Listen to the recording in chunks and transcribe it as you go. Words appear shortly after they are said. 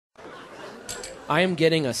I am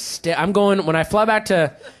getting a steak. I'm going, when I fly back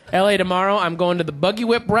to L.A. tomorrow, I'm going to the Buggy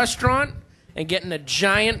Whip restaurant and getting a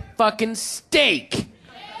giant fucking steak.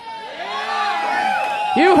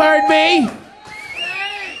 You heard me.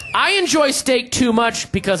 I enjoy steak too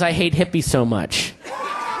much because I hate hippies so much.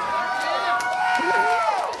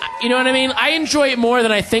 You know what I mean? I enjoy it more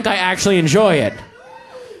than I think I actually enjoy it.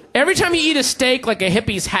 Every time you eat a steak, like a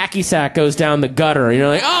hippie's hacky sack goes down the gutter. And you're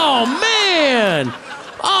like, oh, man.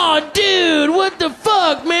 Oh, dude, what the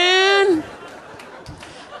fuck, man?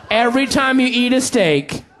 Every time you eat a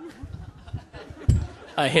steak,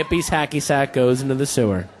 a hippie's hacky sack goes into the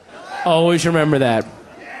sewer. Always remember that.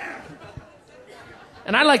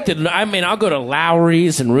 And I like to, I'll go to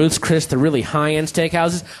Lowry's and Ruth's Chris, the really high-end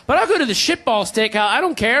steakhouses, but I'll go to the shitball steakhouse. I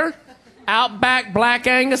don't care. Outback, Black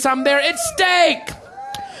Angus, I'm there. It's steak.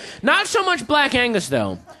 Not so much Black Angus,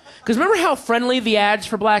 though. Because remember how friendly the ads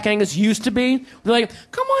for Black Angus used to be? They're like,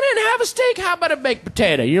 come on in, have a steak. How about a baked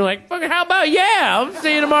potato? You're like, fucking, how about, yeah, I'll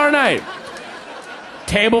see you tomorrow night.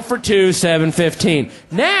 Table for two, $7.15.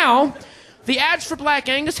 Now, the ads for Black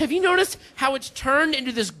Angus, have you noticed how it's turned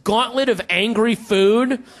into this gauntlet of angry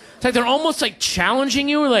food? It's like they're almost like challenging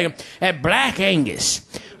you. Like, at Black Angus,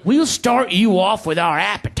 we'll start you off with our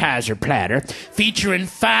appetizer platter featuring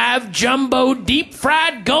 5 jumbo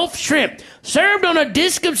deep-fried Gulf shrimp served on a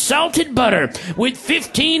disc of salted butter with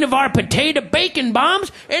 15 of our potato bacon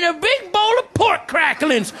bombs and a big bowl of pork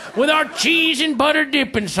cracklings with our cheese and butter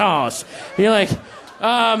dipping sauce. You're like,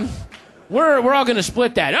 we're all going to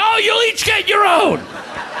split that. Oh, you'll each get your own.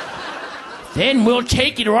 Then we'll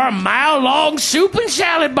take you to our mile-long soup and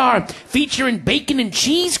salad bar featuring bacon and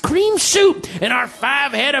cheese cream soup and our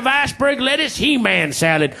 5 head of iceberg lettuce He-Man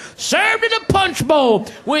salad served in a punch bowl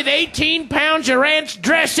with 18 pounds of ranch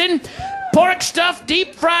dressing, pork stuffed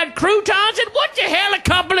deep-fried croutons, and what the hell, a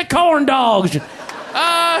couple of corn dogs.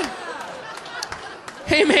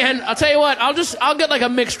 Hey, man, I'll tell you what, I'll get like a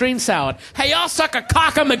mixed green salad. Hey, I'll suck a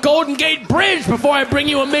cock on the Golden Gate Bridge before I bring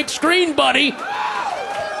you a mixed green, buddy.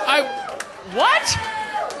 What?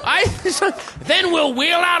 Then we'll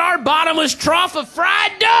wheel out our bottomless trough of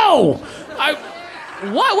fried dough.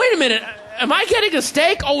 What? Wait a minute. Am I getting a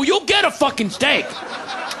steak? Oh, you'll get a fucking steak.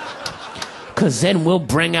 Because then we'll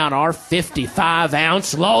bring out our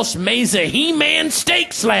 55-ounce Los Mesa He-Man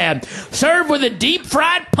steak slab, served with a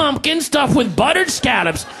deep-fried pumpkin stuffed with buttered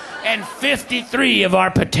scallops and 53 of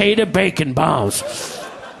our potato bacon bombs.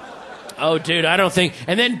 Oh, dude, I don't think...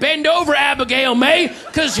 And then bend over, Abigail May,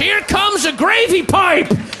 because here comes a gravy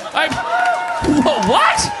pipe.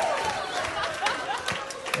 What?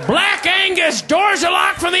 Black Angus, doors are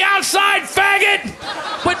locked from the outside, faggot.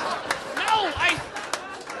 But, no,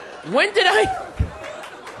 when did I...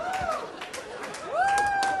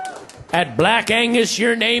 At Black Angus,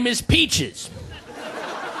 your name is Peaches.